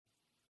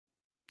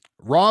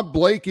Rob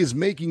Blake is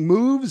making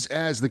moves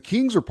as the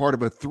Kings are part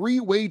of a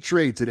three-way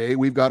trade today.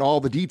 We've got all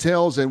the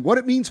details and what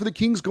it means for the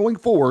Kings going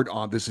forward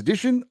on this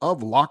edition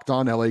of Locked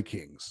On LA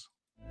Kings.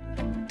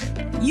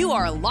 You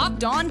are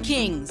Locked On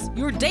Kings,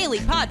 your daily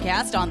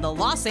podcast on the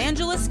Los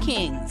Angeles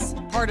Kings,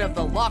 part of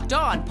the Locked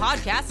On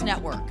Podcast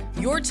Network,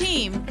 your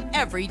team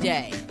every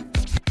day.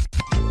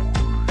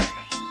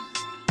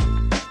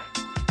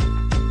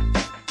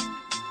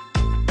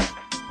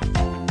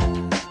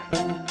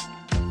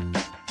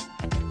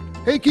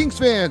 Hey, Kings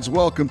fans,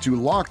 welcome to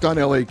Locked On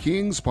LA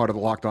Kings, part of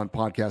the Locked On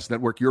Podcast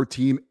Network, your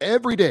team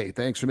every day.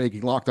 Thanks for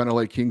making Locked On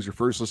LA Kings your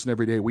first listen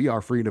every day. We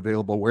are free and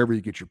available wherever you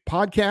get your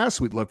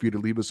podcasts. We'd love for you to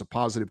leave us a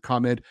positive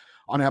comment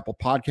on Apple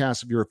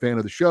Podcasts if you're a fan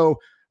of the show.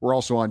 We're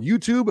also on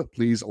YouTube.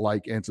 Please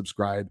like and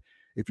subscribe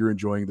if you're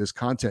enjoying this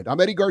content. I'm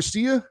Eddie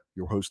Garcia,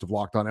 your host of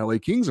Locked On LA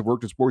Kings. I've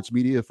worked in sports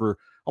media for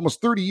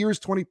almost 30 years,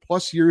 20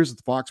 plus years at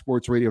the Fox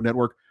Sports Radio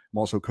Network. I'm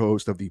also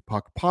co-host of the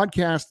Puck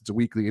Podcast. It's a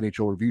weekly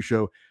NHL review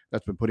show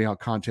that's been putting out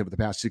content for the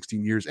past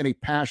 16 years and a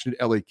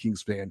passionate LA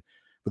Kings fan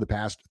for the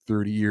past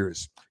 30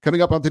 years.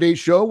 Coming up on today's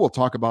show, we'll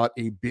talk about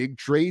a big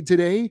trade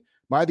today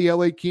by the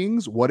LA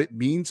Kings, what it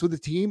means for the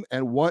team,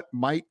 and what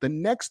might the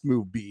next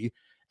move be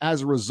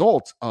as a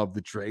result of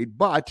the trade.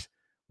 But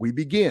we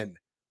begin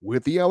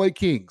with the LA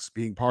Kings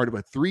being part of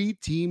a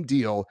three-team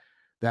deal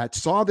that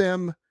saw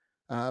them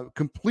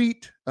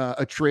complete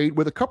a trade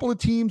with a couple of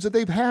teams that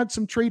they've had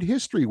some trade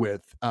history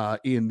with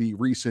in the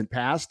recent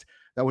past.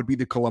 That would be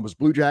the Columbus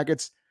Blue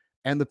Jackets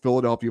and the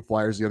Philadelphia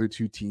Flyers, the other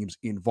two teams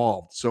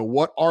involved. So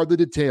what are the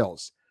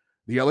details?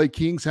 The LA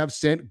Kings have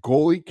sent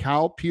goalie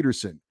Cal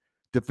Petersen,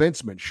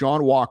 defenseman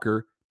Sean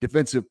Walker,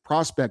 defensive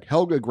prospect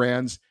Helge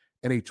Grans,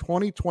 and a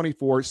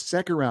 2024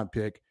 second-round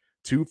pick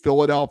to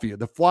Philadelphia.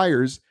 The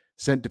Flyers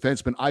sent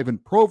defenseman Ivan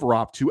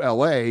Provorov to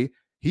LA.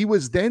 He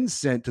was then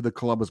sent to the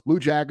Columbus Blue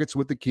Jackets,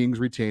 with the Kings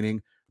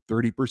retaining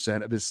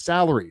 30% of his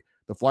salary.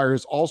 The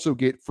Flyers also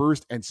get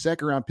first and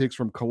second round picks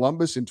from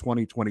Columbus in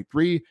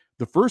 2023.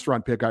 The first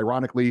round pick,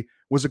 ironically,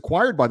 was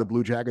acquired by the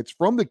Blue Jackets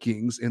from the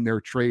Kings in their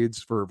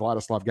trades for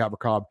Vladislav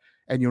Gavrikov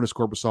and Jonas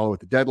Korpisalo at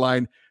the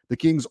deadline. The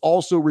Kings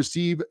also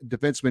receive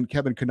defenseman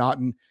Kevin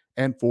Connauton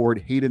and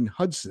forward Hayden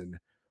Hudson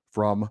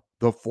from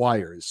the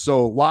Flyers.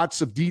 So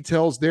lots of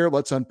details there.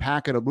 Let's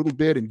unpack it a little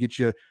bit and get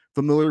you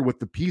familiar with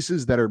the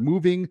pieces that are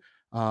moving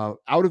out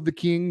of the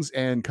Kings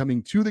and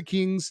coming to the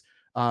Kings.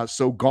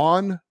 So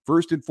gone,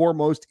 first and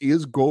foremost,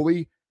 is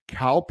goalie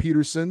Cal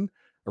Petersen,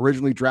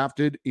 originally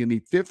drafted in the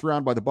 5th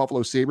round by the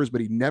Buffalo Sabres,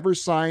 but he never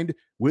signed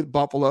with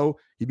Buffalo.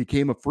 He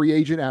became a free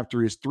agent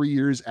after his 3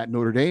 years at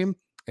Notre Dame,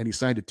 and he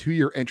signed a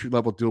 2-year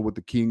entry-level deal with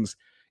the Kings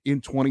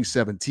in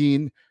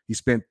 2017. He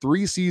spent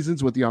 3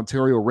 seasons with the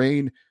Ontario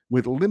Reign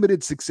with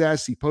limited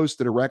success. He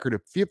posted a record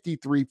of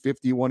 53,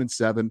 51, and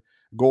 7,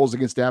 goals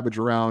against average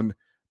around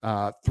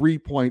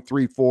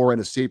 3.34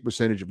 and a save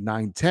percentage of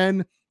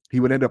 .910. He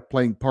would end up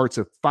playing parts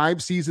of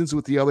 5 seasons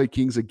with the LA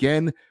Kings,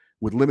 again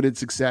with limited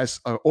success.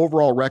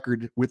 Overall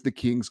record with the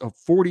Kings of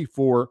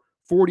 44,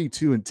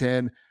 42, and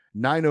 10,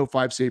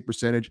 .905 save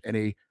percentage, and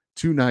a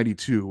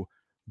 .292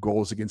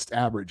 goals against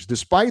average.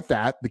 Despite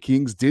that, the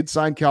Kings did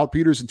sign Cal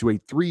Petersen to a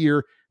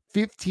 3-year,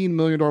 $15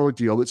 million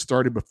deal that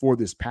started before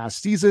this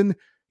past season.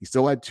 He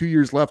still had 2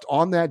 years left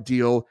on that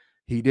deal.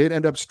 He did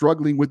end up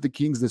struggling with the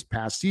Kings this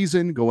past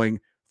season, going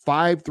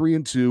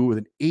 5-3-2 with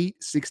an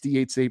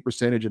 .868 save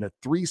percentage and a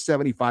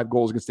 .375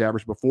 goals against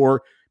average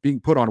before being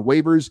put on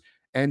waivers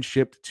and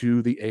shipped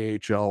to the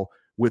AHL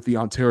with the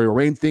Ontario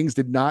Reign. Things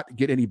did not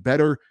get any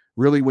better,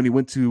 really, when he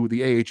went to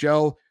the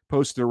AHL,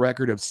 posted a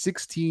record of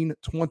 16,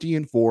 20,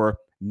 and 4,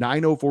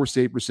 .904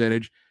 save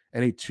percentage,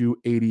 and a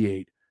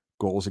 .288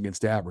 goals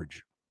against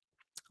average.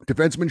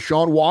 Defenseman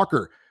Sean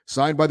Walker,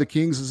 signed by the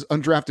Kings as an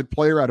undrafted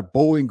player out of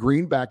Bowling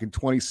Green back in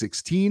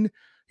 2016.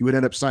 He would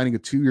end up signing a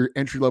 2-year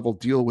entry-level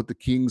deal with the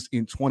Kings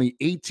in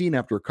 2018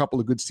 after a couple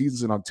of good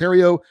seasons in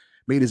Ontario.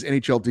 Made his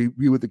NHL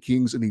debut with the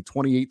Kings in the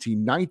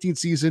 2018-19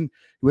 season.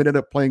 He would end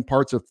up playing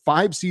parts of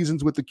 5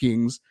 seasons with the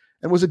Kings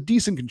and was a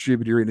decent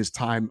contributor in his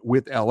time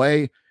with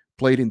LA.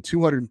 Played in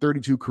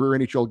 232 career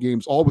NHL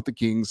games, all with the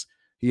Kings.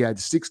 He had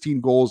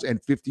 16 goals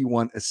and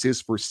 51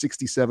 assists for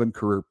 67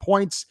 career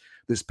points.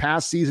 This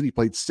past season, he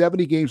played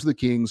 70 games with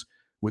the Kings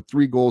with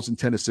 3 goals and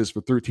 10 assists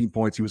for 13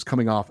 points. He was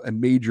coming off a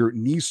major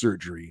knee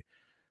surgery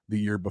the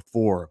year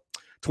before.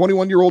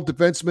 21-year-old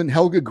defenseman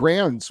Helge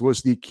Grans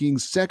was the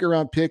Kings'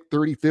 second-round pick,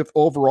 35th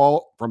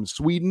overall from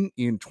Sweden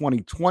in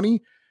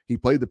 2020. He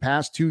played the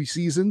past 2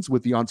 seasons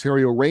with the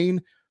Ontario Reign,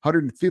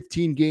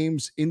 115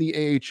 games in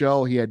the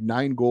AHL. He had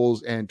 9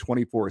 goals and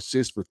 24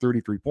 assists for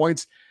 33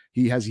 points.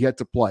 He has yet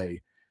to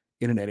play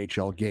in an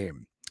NHL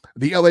game.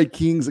 The LA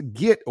Kings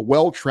get a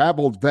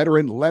well-traveled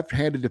veteran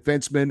left-handed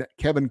defenseman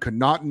Kevin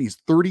Connauton.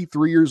 He's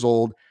 33 years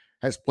old,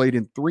 has played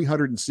in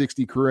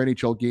 360 career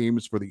NHL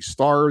games for the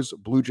Stars,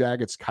 Blue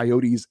Jackets,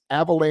 Coyotes,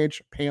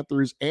 Avalanche,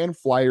 Panthers, and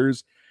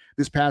Flyers.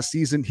 This past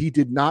season, he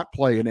did not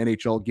play an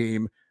NHL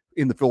game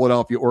in the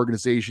Philadelphia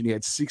organization. He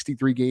had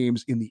 63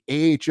 games in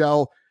the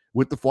AHL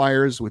with the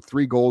Flyers with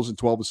 3 goals and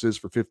 12 assists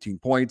for 15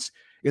 points.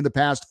 In the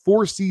past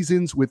 4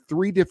 seasons with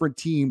 3 different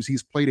teams,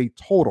 he's played a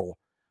total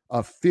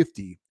of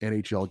 50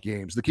 NHL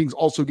games. The Kings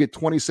also get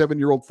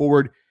 27-year-old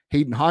forward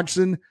Hayden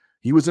Hodgson.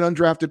 He was an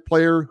undrafted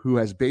player who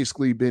has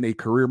basically been a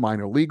career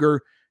minor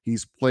leaguer.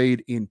 He's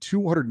played in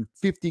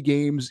 250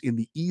 games in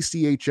the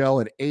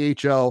ECHL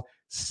and AHL,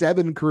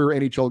 7 career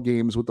NHL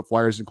games with the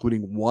Flyers,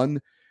 including 1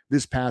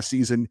 this past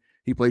season.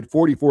 He played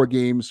 44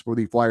 games for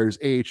the Flyers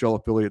AHL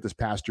affiliate this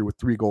past year with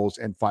 3 goals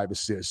and 5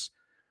 assists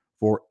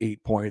for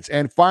 8 points.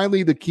 And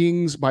finally, the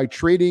Kings, by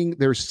trading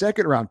their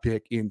second-round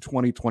pick in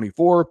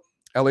 2024,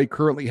 LA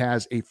currently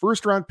has a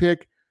first-round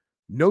pick,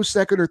 no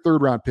second or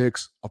third-round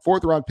picks, a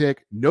fourth-round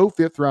pick, no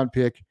fifth-round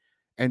pick,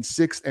 and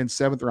 6th and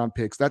 7th-round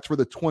picks. That's for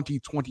the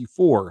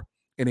 2024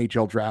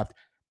 NHL draft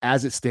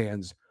as it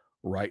stands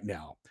right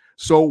now.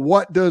 So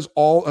what does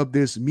all of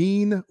this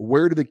mean?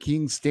 Where do the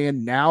Kings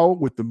stand now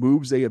with the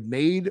moves they have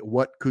made?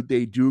 What could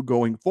they do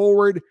going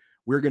forward?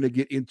 We're going to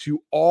get into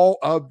all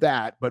of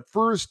that. But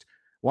first,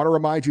 I want to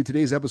remind you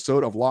today's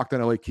episode of Locked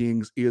on LA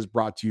Kings is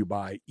brought to you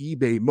by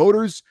eBay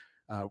Motors.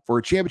 For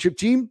a championship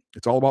team,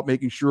 it's all about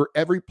making sure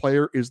every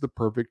player is the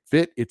perfect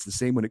fit. It's the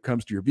same when it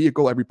comes to your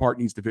vehicle. Every part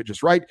needs to fit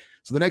just right.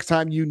 So the next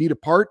time you need a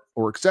part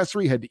or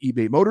accessory, head to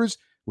eBay Motors.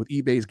 With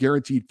eBay's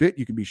guaranteed fit,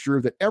 you can be sure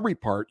that every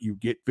part you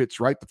get fits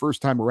right the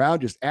first time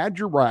around. Just add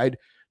your ride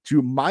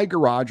to My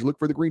Garage, look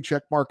for the green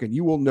check mark, and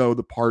you will know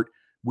the part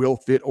will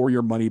fit or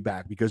your money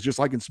back. Because just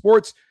like in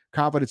sports,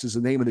 confidence is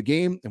the name of the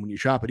game. And when you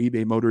shop at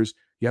eBay Motors,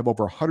 you have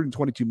over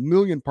 122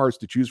 million parts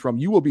to choose from.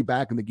 You will be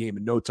back in the game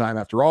in no time.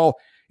 After all,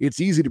 it's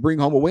easy to bring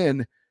home a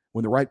win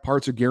when the right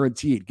parts are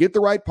guaranteed. Get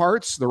the right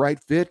parts, the right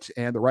fit,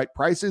 and the right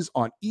prices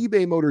on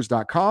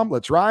ebaymotors.com.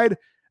 Let's ride.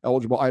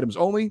 Eligible items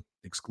only.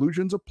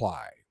 Exclusions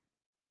apply.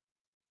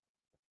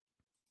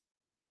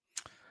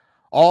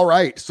 All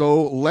right,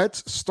 so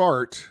let's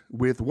start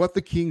with what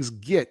the Kings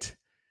get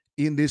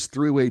in this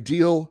 3-way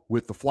deal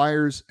with the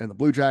Flyers and the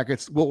Blue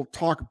Jackets. We'll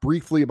talk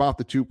briefly about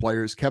the 2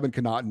 players, Kevin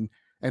Connauton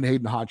and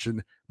Hayden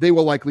Hodgson. They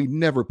will likely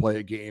never play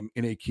a game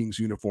in a Kings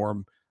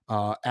uniform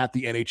at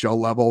the NHL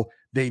level.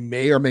 They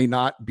may or may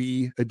not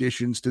be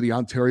additions to the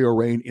Ontario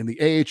Reign in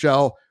the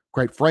AHL.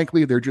 Quite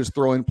frankly, they're just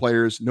throw-in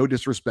players, no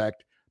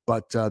disrespect,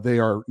 but they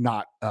are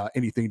not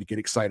anything to get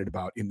excited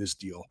about in this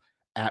deal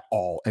at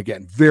all.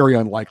 Again, very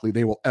unlikely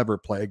they will ever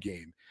play a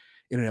game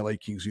in an LA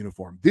Kings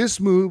uniform. This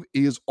move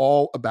is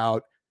all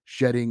about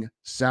shedding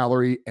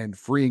salary and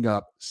freeing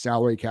up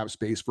salary cap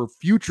space for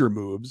future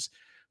moves.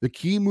 The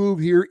key move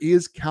here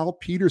is Cal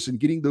Petersen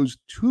getting those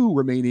 2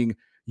 remaining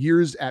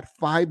years at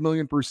 $5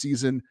 million per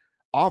season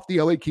off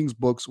the LA Kings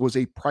books was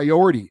a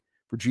priority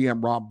for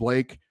GM Rob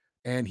Blake,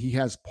 and he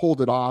has pulled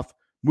it off.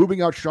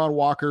 Moving out Sean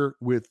Walker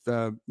with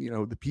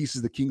the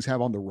pieces the Kings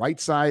have on the right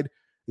side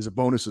is a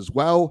bonus as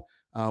well.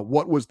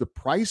 What was the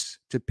price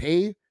to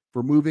pay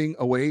for moving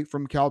away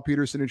from Cal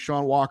Petersen and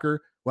Sean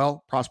Walker?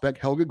 Well, prospect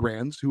Helge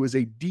Grans, who is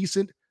a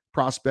decent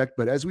prospect,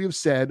 but as we have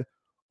said,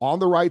 on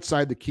the right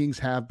side, the Kings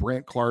have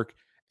Brandt Clarke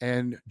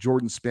and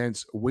Jordan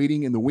Spence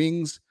waiting in the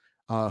wings,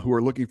 who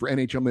are looking for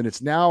NHL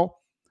minutes now.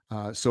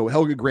 So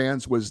Helge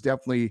Grans was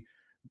definitely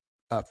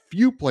a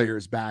few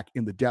players back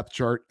in the depth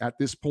chart at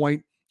this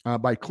point.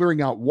 By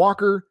clearing out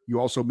Walker, you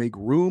also make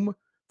room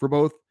for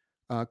both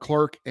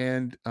Clarke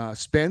and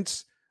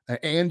Spence,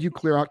 and you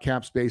clear out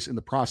cap space in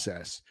the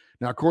process.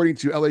 Now, according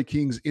to LA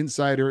Kings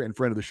insider and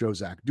friend of the show,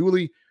 Zach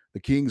Dooley, the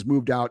Kings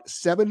moved out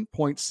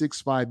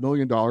 $7.65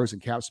 million in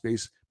cap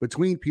space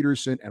between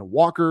Petersen and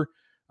Walker,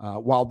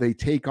 while they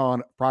take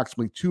on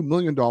approximately $2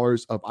 million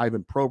of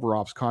Ivan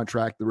Provorov's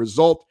contract. The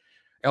result,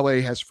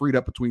 LA has freed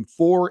up between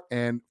 $4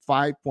 and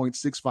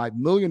 $5.65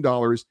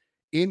 million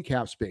in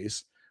cap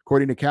space.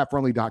 According to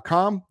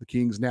CapFriendly.com, the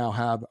Kings now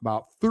have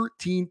about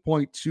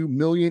 $13.2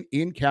 million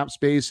in cap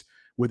space,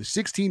 with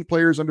 16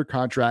 players under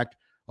contract,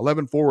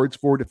 11 forwards,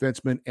 4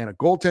 defensemen, and a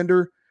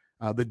goaltender.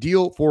 The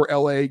deal for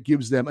LA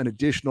gives them an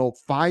additional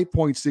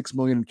 $5.6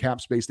 million in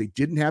cap space they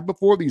didn't have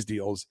before these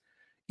deals,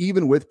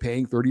 even with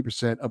paying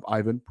 30% of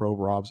Ivan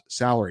Provorov's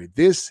salary.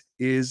 This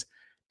is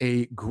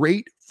a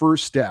great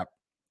first step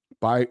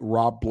by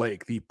Rob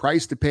Blake. The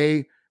price to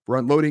pay for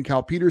unloading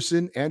Cal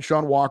Petersen and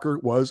Sean Walker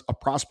was a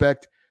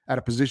prospect at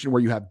a position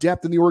where you have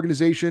depth in the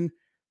organization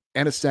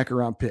and a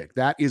second-round pick.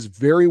 That is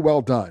very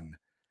well done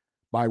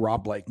by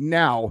Rob Blake.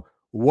 Now,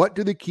 what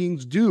do the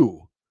Kings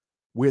do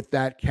with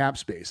that cap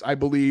space? I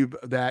believe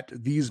that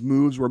these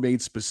moves were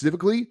made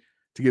specifically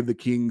to give the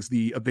Kings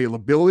the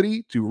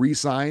availability to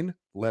re-sign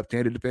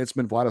left-handed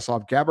defenseman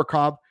Vladislav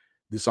Gavrikov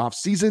this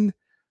offseason.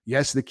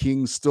 Yes, the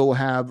Kings still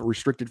have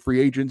restricted free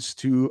agents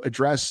to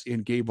address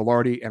in Gabe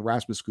Vilardi and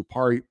Rasmus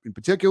Kupari in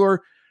particular,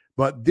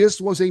 but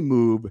this was a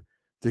move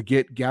to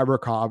get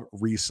Gavrikov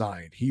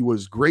re-signed. He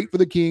was great for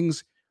the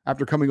Kings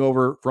after coming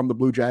over from the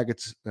Blue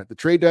Jackets at the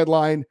trade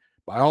deadline.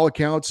 By all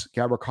accounts,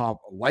 Gavrikov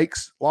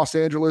likes Los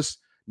Angeles,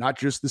 not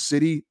just the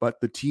city, but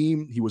the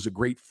team. He was a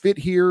great fit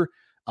here,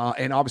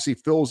 and obviously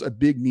fills a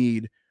big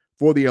need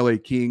for the LA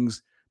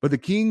Kings. But the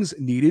Kings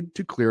needed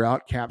to clear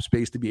out cap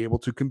space to be able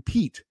to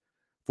compete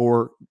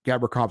for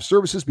Gavrikov's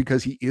services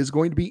because he is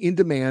going to be in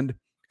demand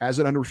as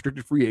an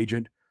unrestricted free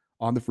agent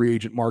on the free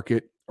agent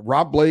market.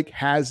 Rob Blake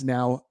has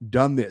now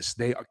done this.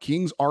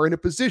 Kings are in a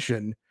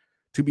position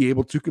to be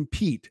able to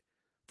compete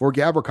for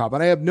Gavrikov.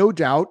 And I have no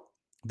doubt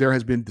there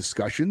has been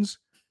discussions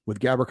with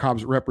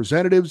Gavrikov's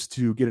representatives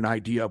to get an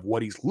idea of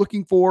what he's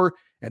looking for.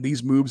 And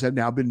these moves have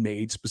now been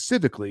made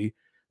specifically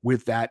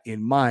with that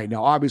in mind.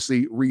 Now,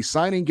 obviously,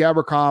 re-signing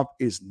Gavrikov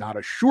is not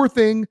a sure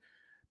thing,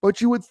 but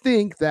you would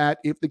think that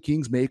if the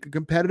Kings make a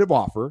competitive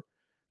offer,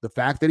 the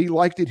fact that he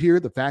liked it here,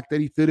 the fact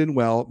that he fit in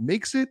well,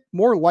 makes it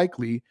more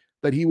likely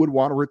that he would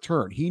want to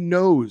return. He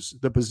knows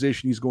the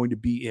position he's going to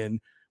be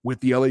in with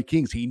the LA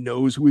Kings. He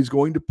knows who he's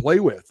going to play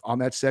with on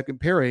that second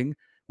pairing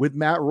with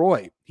Matt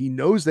Roy. He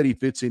knows that he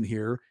fits in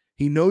here.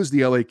 He knows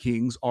the LA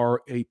Kings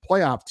are a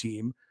playoff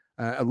team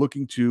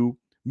looking to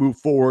move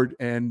forward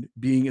and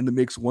being in the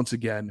mix once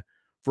again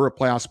for a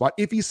playoff spot.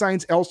 If he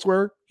signs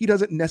elsewhere, he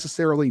doesn't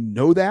necessarily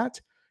know that.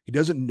 He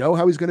doesn't know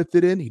how he's going to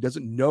fit in. He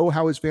doesn't know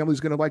how his family's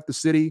going to like the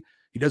city.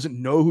 He doesn't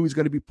know who he's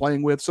going to be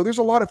playing with. So there's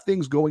a lot of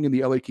things going in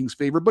the LA Kings'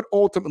 favor, but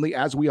ultimately,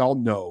 as we all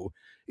know,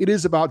 it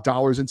is about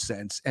dollars and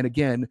cents. And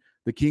again,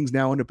 the Kings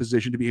now in a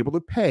position to be able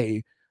to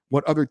pay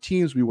what other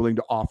teams be willing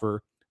to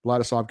offer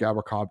Vladislav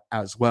Gavrikov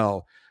as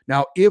well.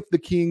 Now, if the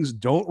Kings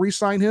don't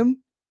re-sign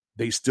him,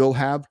 they still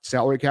have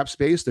salary cap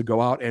space to go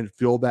out and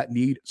fill that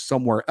need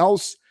somewhere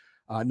else.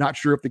 Not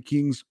sure if the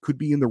Kings could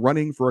be in the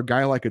running for a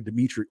guy like a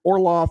Dmitry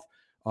Orlov.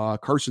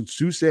 Carson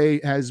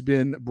Soucy has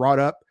been brought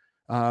up.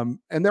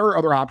 And there are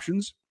other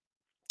options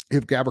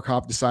if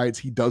Gavrikov decides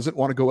he doesn't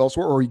want to go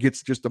elsewhere or he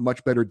gets just a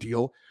much better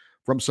deal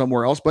from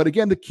somewhere else. But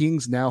again, the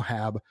Kings now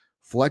have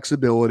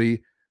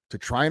flexibility to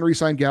try and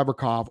re-sign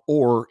Gavrikov,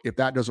 or if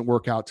that doesn't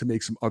work out, to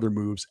make some other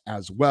moves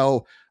as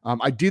well.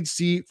 I did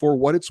see, for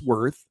what it's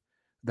worth,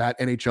 that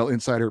NHL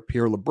insider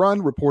Pierre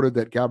LeBrun reported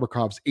that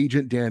Gavrikov's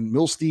agent, Dan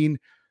Milstein,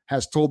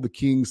 has told the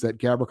Kings that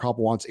Gavrikov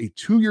wants a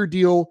 2-year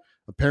deal.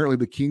 Apparently,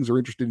 the Kings are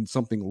interested in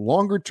something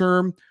longer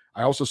term.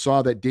 I also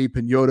saw that Dave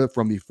Pagnotta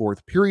from the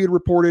Fourth Period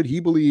reported he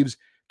believes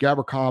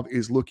Gavrikov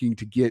is looking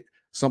to get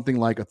something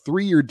like a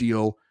 3-year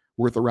deal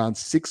worth around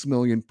 $6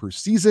 million per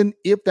season.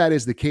 If that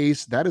is the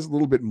case, that is a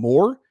little bit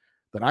more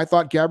than I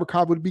thought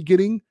Gavrikov would be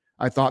getting.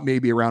 I thought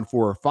maybe around $4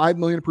 or $5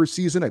 million per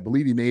season. I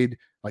believe he made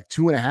like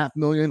 $2.5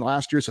 million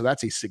last year, so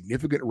that's a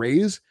significant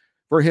raise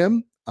for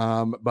him.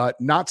 But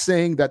not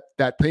saying that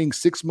paying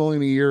 $6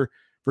 million a year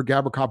for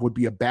Gavrikov would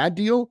be a bad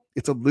deal.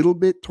 It's a little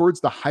bit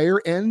towards the higher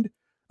end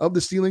of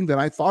the ceiling than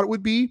I thought it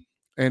would be,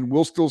 and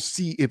we'll still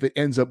see if it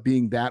ends up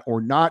being that or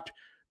not.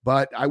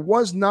 But I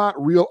was not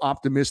real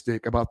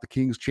optimistic about the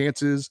Kings'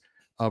 chances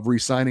of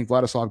re-signing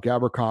Vladislav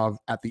Gavrikov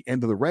at the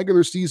end of the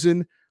regular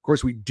season. Of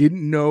course, we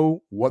didn't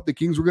know what the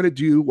Kings were going to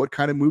do, what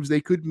kind of moves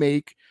they could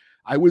make.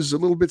 I was a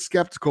little bit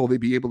skeptical they'd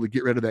be able to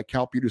get rid of that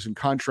Cal Petersen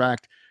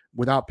contract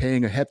without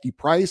paying a hefty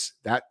price.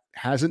 That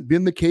hasn't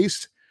been the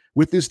case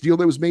with this deal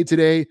that was made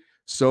today.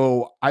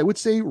 So I would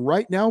say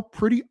right now,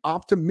 pretty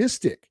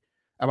optimistic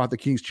about the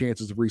Kings'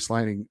 chances of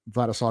re-signing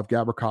Vladislav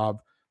Gavrikov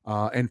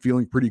and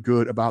feeling pretty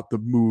good about the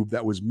move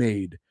that was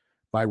made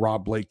by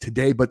Rob Blake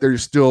today. But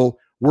there's still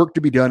work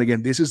to be done.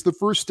 Again, this is the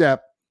first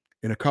step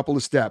in a couple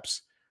of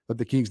steps that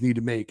the Kings need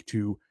to make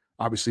to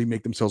obviously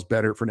make themselves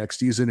better for next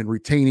season, and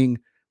retaining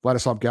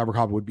Vladislav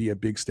Gavrikov would be a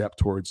big step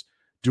towards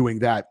doing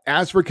that.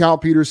 As for Cal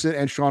Petersen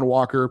and Sean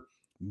Walker,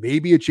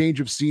 maybe a change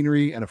of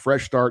scenery and a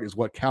fresh start is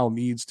what Cal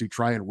needs to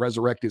try and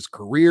resurrect his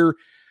career.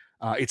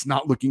 It's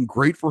not looking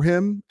great for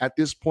him at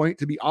this point,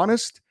 to be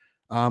honest.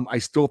 I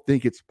still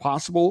think it's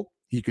possible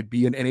he could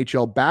be an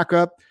NHL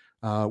backup.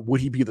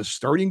 Would he be the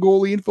starting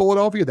goalie in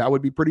Philadelphia? That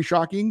would be pretty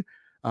shocking.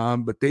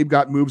 But they've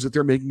got moves that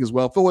they're making as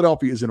well.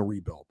 Philadelphia is in a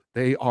rebuild.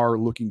 They are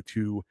looking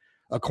to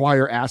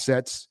acquire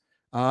assets,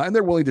 and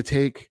they're willing to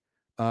take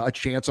a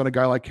chance on a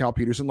guy like Cal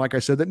Petersen. Like I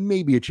said, that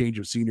maybe a change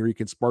of scenery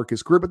can spark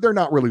his career, but they're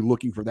not really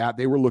looking for that.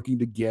 They were looking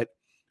to get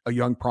a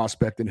young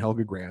prospect in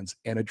Helge Grans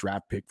and a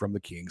draft pick from the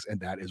Kings, and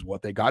that is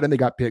what they got. And they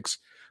got picks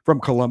from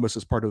Columbus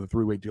as part of the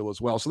three-way deal as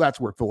well. So that's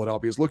where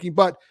Philadelphia is looking.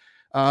 But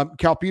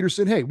Cal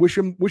Petersen, hey, wish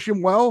him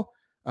well.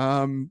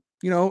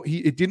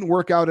 It didn't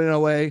work out in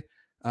LA,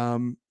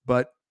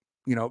 but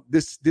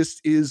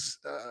this is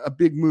a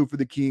big move for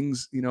the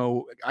Kings.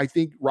 I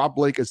think Rob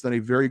Blake has done a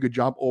very good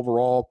job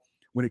overall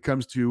when it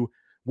comes to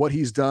what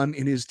he's done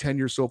in his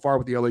tenure so far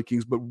with the LA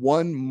Kings. But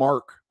one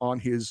mark on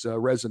his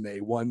resume,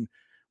 one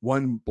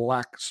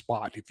black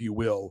spot, if you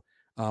will,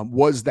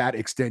 was that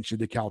extension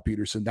to Cal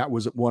Petersen. That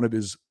was one of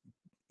his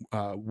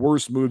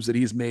worst moves that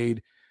he's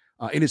made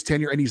in his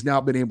tenure, and he's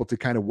now been able to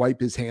kind of wipe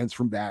his hands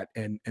from that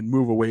and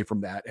move away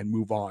from that and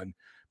move on.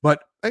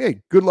 But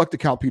hey, good luck to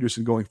Cal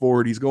Petersen going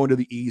forward. He's going to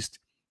the East.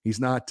 He's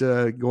not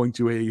going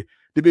to a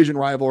division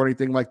rival or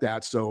anything like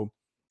that. So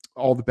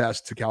all the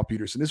best to Cal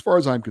Petersen. As far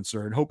as I'm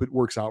concerned, hope it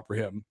works out for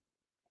him.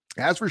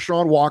 As for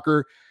Sean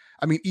Walker,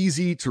 I mean,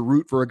 easy to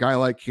root for a guy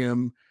like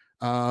him.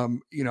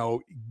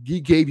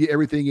 He gave you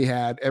everything he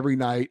had every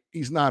night.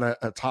 He's not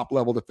a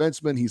top-level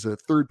defenseman. He's a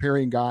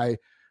third-pairing guy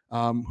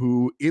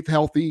who, if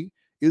healthy,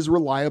 is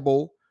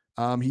reliable.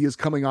 He is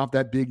coming off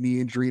that big knee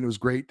injury, and it was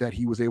great that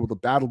he was able to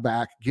battle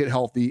back, get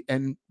healthy,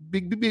 and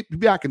be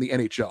back in the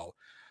NHL.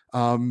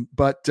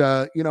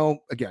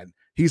 Again,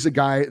 he's a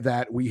guy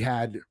that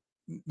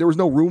there was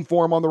no room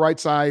for him on the right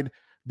side.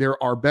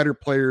 There are better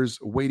players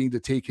waiting to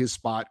take his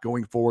spot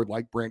going forward,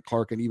 like Brandt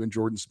Clarke and even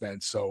Jordan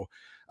Spence. So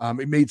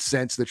it made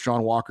sense that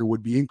Sean Walker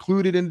would be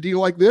included in a deal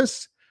like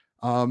this.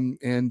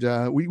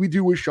 We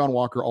do wish Sean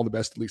Walker all the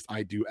best. At least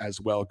I do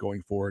as well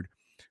going forward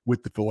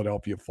with the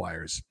Philadelphia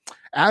Flyers.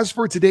 As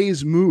for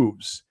today's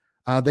moves,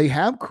 they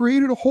have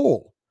created a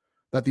hole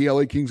that the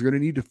LA Kings are going to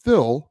need to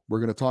fill. We're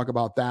going to talk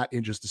about that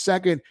in just a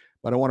second,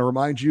 but I want to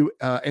remind you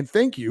and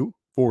thank you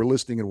for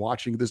listening and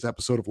watching this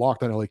episode of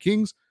Locked On LA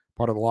Kings,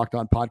 part of the Locked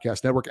On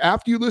Podcast Network.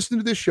 After you listen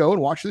to this show and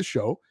watch this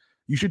show,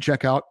 you should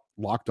check out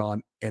Locked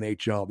On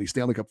NHL. The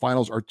Stanley Cup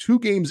Finals are 2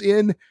 games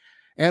in,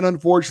 and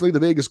unfortunately, the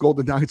Vegas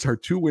Golden Knights are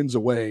 2 wins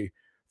away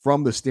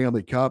from the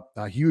Stanley Cup.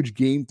 A huge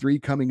Game 3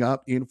 coming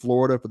up in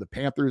Florida for the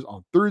Panthers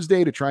on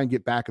Thursday to try and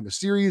get back in the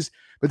series.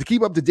 But to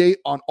keep up to date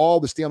on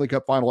all the Stanley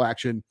Cup Final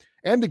action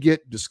and to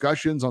get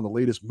discussions on the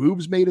latest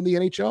moves made in the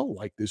NHL,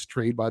 like this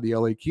trade by the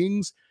LA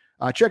Kings,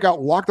 check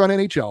out Locked On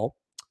NHL.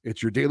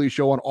 It's your daily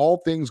show on all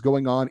things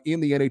going on in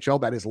the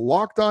NHL. That is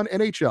Locked On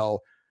NHL,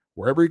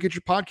 wherever you get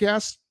your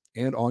podcasts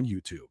and on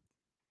YouTube.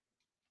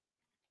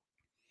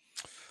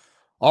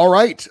 All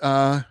right.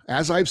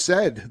 As I've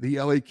said, the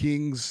LA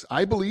Kings,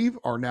 I believe,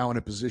 are now in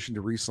a position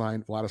to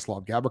re-sign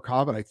Vladislav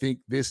Gavrikov, and I think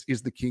this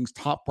is the Kings'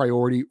 top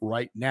priority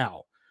right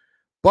now.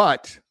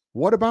 But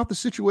what about the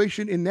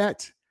situation in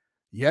net?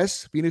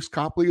 Yes, Phoenix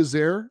Copley is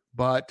there,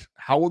 but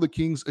how will the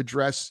Kings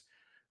address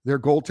their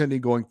goaltending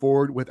going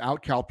forward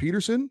without Cal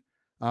Peterson?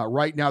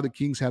 Right now, the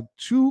Kings have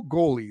 2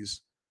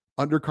 goalies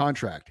under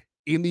contract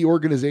in the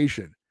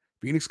organization,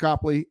 Phoenix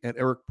Copley and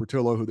Eric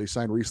Portillo, who they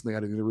signed recently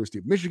out of the University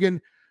of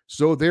Michigan.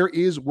 So there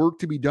is work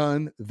to be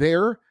done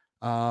there,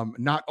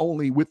 not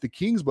only with the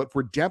Kings, but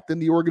for depth in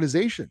the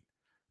organization.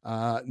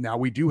 Now,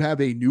 we do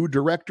have a new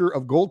director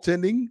of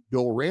goaltending,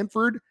 Bill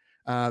Ranford.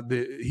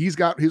 He's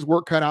got his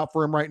work cut out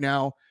for him right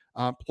now.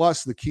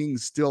 Plus, the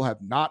Kings still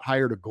have not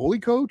hired a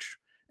goalie coach.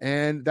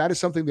 And that is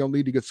something they'll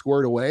need to get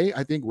squared away,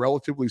 I think,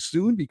 relatively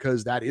soon,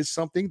 because that is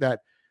something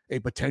that a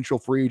potential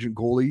free agent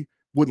goalie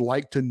would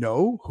like to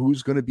know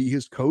who's going to be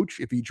his coach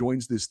if he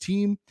joins this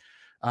team.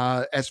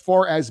 As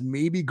far as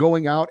maybe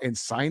going out and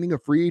signing a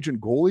free agent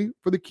goalie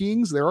for the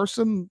Kings, there are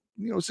some,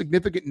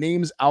 significant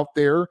names out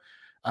there.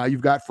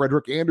 You've got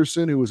Frederik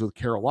Andersen, who was with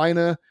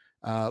Carolina,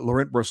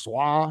 Laurent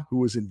Brossoit, who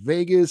was in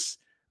Vegas.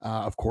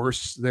 Of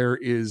course, there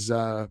is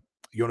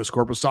Jonas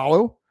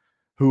Korpisalo,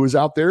 who is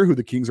out there, who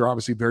the Kings are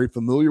obviously very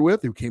familiar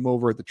with, who came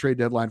over at the trade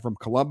deadline from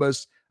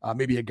Columbus,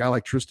 maybe a guy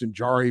like Tristan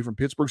Jarry from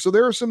Pittsburgh. So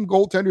there are some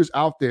goaltenders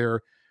out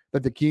there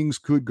that the Kings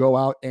could go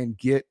out and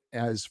get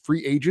as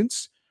free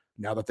agents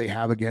now that they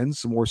have, again,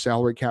 some more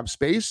salary cap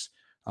space.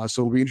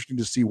 So it'll be interesting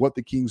to see what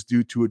the Kings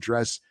do to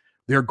address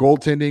their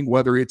goaltending,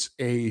 whether it's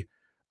a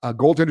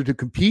goaltender to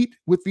compete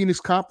with Phoenix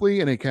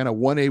Copley in a kind of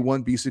 1A,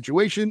 1B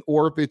situation,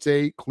 or if it's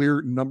a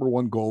clear number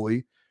 1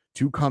 goalie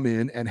to come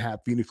in and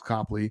have Phoenix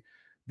Copley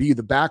be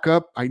the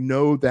backup. I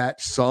know that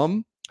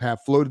some have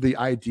floated the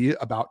idea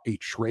about a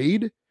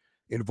trade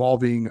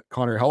involving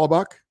Connor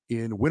Hellebuyck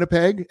in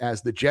Winnipeg,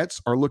 as the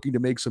Jets are looking to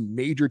make some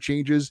major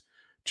changes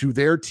to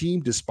their team,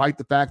 despite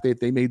the fact that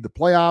they made the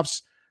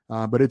playoffs.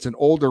 But it's an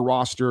older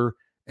roster,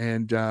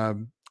 and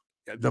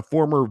the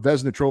former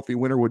Vezina Trophy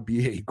winner would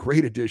be a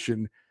great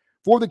addition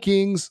for the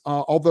Kings.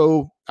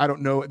 Although I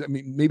don't know, I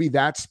mean, maybe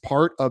that's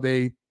part of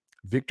a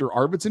Victor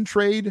Arvidsson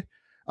trade.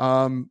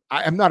 I'm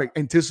not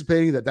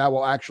anticipating that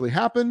will actually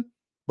happen,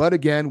 but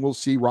again, we'll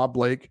see. Rob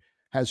Blake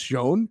has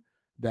shown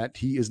that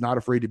he is not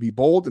afraid to be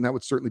bold, and that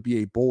would certainly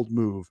be a bold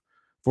move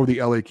for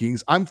the LA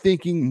Kings. I'm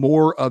thinking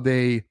more of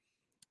a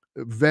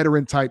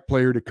veteran type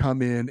player to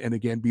come in and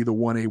again be the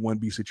 1A,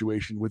 1B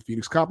situation with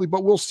Phoenix Copley,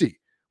 but we'll see.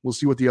 We'll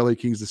see what the LA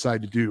Kings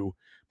decide to do.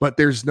 But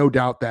there's no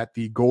doubt that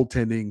the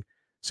goaltending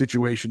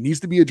situation needs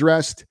to be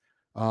addressed.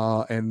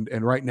 And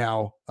right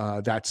now,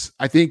 that's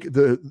I think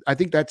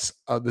that's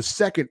the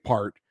second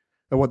part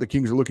of what the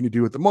Kings are looking to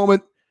do at the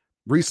moment.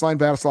 Re-sign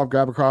Vladislav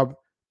Gavrikov,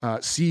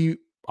 see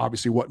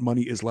obviously what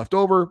money is left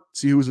over,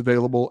 see who's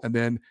available, and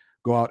then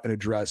go out and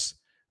address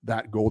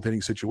that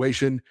goaltending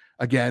situation.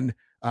 Again,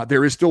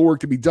 there is still work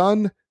to be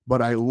done, but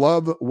I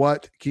love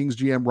what Kings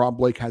GM Rob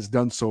Blake has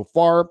done so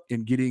far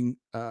in getting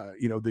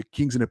the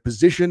Kings in a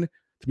position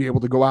to be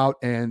able to go out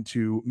and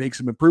to make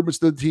some improvements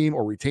to the team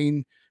or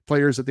retain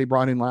players that they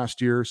brought in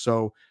last year.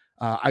 So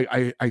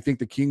I think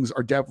the Kings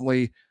are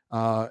definitely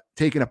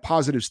taking a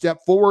positive step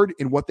forward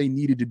in what they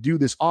needed to do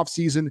this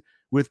offseason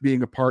with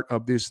being a part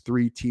of this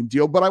 3-team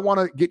deal. But I want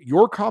to get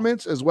your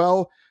comments as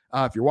well.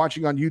 If you're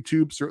watching on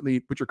YouTube,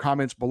 certainly put your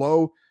comments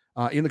below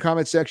in the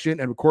comment section.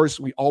 And of course,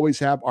 we always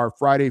have our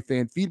Friday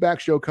fan feedback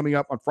show coming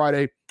up on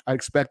Friday. I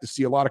expect to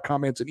see a lot of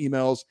comments and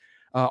emails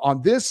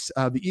on this.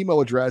 The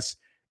email address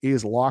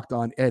is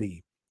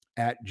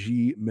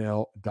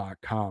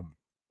lockedoneddie@gmail.com.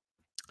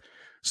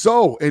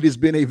 So it has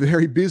been a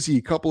very busy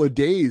couple of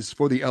days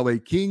for the LA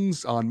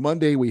Kings. On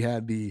Monday, we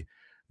had the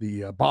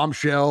the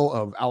bombshell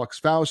of Alex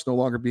Faust no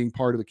longer being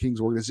part of the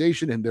Kings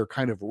organization and their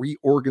kind of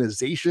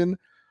reorganization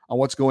on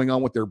what's going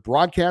on with their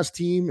broadcast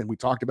team. And we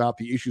talked about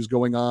the issues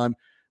going on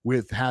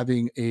with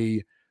having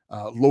a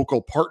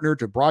local partner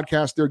to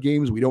broadcast their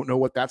games. We don't know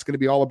what that's going to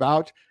be all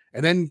about.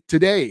 And then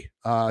today,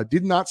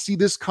 did not see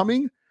this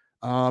coming,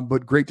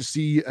 but great to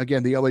see,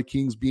 again, the LA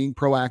Kings being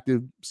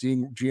proactive,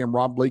 seeing GM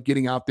Rob Blake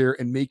getting out there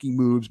and making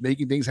moves,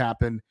 making things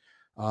happen.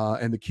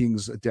 And the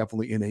Kings are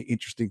definitely in an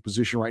interesting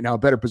position right now, a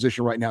better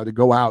position right now to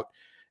go out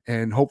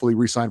and hopefully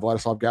re-sign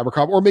Vladislav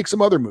Gavrikov or make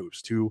some other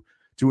moves to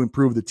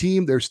improve the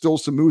team. There's still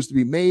some moves to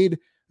be made.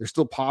 There's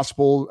still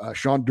possible.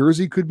 Sean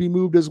Durzi could be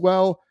moved as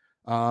well,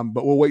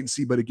 but we'll wait and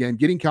see. But again,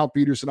 getting Cal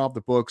Peterson off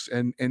the books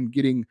and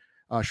getting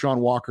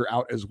Sean Walker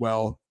out as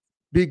well.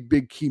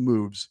 Big key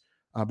moves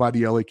by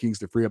the LA Kings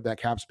to free up that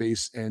cap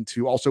space and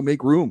to also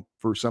make room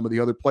for some of the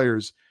other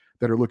players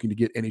that are looking to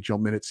get NHL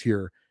minutes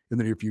here in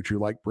the near future,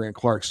 like Brandt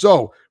Clarke.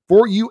 So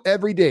for you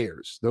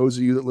everydayers, those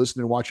of you that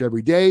listen and watch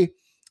every day,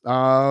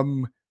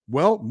 well,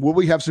 will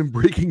we have some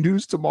breaking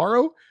news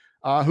tomorrow?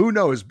 Who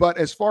knows? But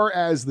as far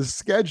as the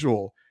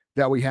schedule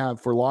that we have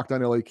for Locked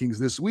On LA Kings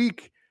this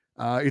week,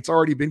 it's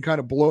already been kind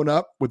of blown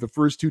up with the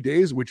first 2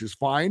 days, which is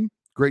fine.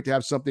 Great to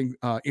have something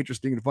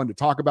interesting and fun to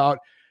talk about.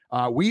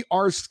 We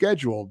are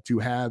scheduled to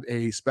have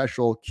a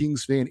special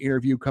Kings fan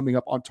interview coming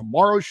up on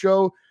tomorrow's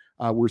show.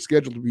 We're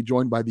scheduled to be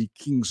joined by the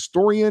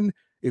Kingstorian.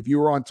 If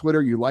you are on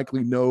Twitter, you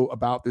likely know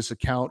about this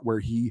account where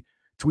he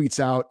tweets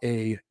out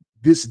a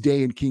this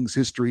day in Kings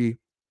history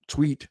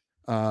tweet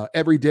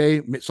every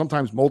day,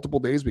 sometimes multiple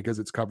days because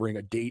it's covering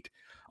a date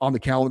on the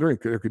calendar.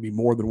 There could be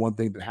more than one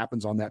thing that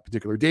happens on that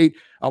particular date.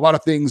 A lot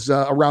of things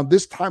around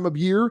this time of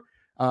year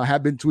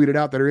have been tweeted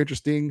out that are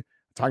interesting.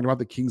 Talking about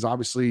the Kings,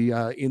 obviously,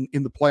 in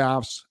the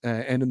playoffs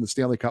and in the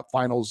Stanley Cup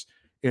finals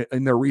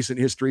in their recent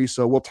history.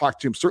 So we'll talk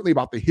to him certainly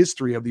about the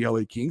history of the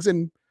LA Kings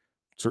and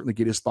certainly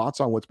get his thoughts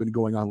on what's been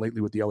going on lately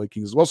with the LA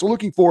Kings as well. So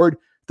looking forward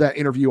to that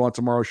interview on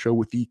tomorrow's show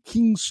with the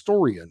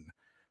Kingstorian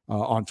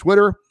on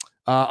Twitter.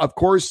 Of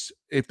course,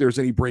 if there's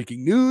any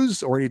breaking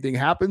news or anything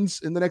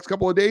happens in the next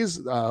couple of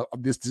days,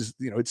 this is,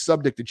 it's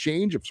subject to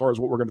change as far as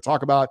what we're going to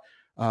talk about.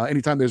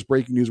 Anytime there's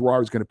breaking news, we're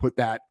always going to put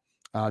that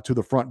to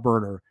the front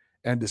burner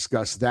and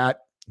discuss that.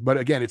 But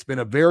again, it's been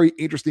a very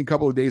interesting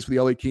couple of days for the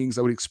LA Kings.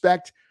 I would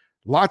expect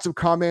lots of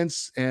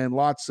comments and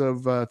lots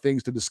of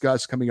things to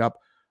discuss coming up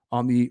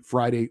on the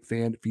Friday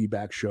fan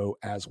feedback show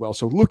as well.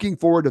 So looking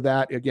forward to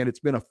that. Again, it's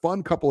been a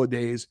fun couple of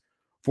days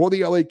for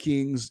the LA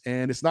Kings,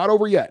 and it's not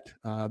over yet.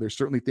 There's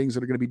certainly things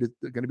that are going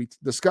to be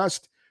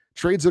discussed,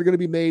 trades that are going to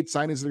be made,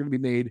 signings that are going to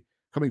be made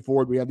coming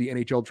forward. We have the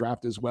NHL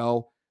draft as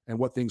well, and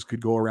what things could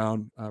go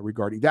around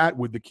regarding that.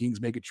 Would the Kings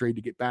make a trade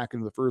to get back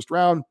into the first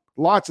round?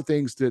 Lots of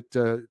things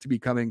to be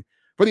coming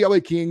for the LA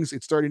Kings.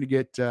 It's starting to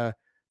get to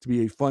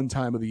be a fun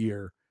time of the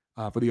year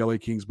for the LA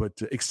Kings, but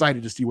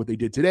excited to see what they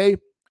did today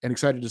and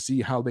excited to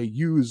see how they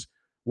use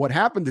what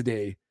happened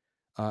today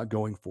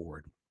going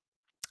forward.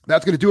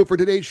 That's going to do it for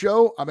today's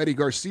show. I'm Eddie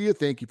Garcia.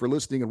 Thank you for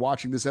listening and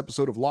watching this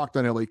episode of Locked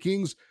On LA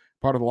Kings,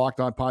 part of the Locked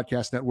On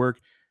Podcast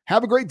Network.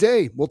 Have a great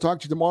day. We'll talk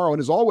to you tomorrow.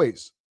 And as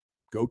always,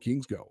 go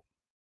Kings, go.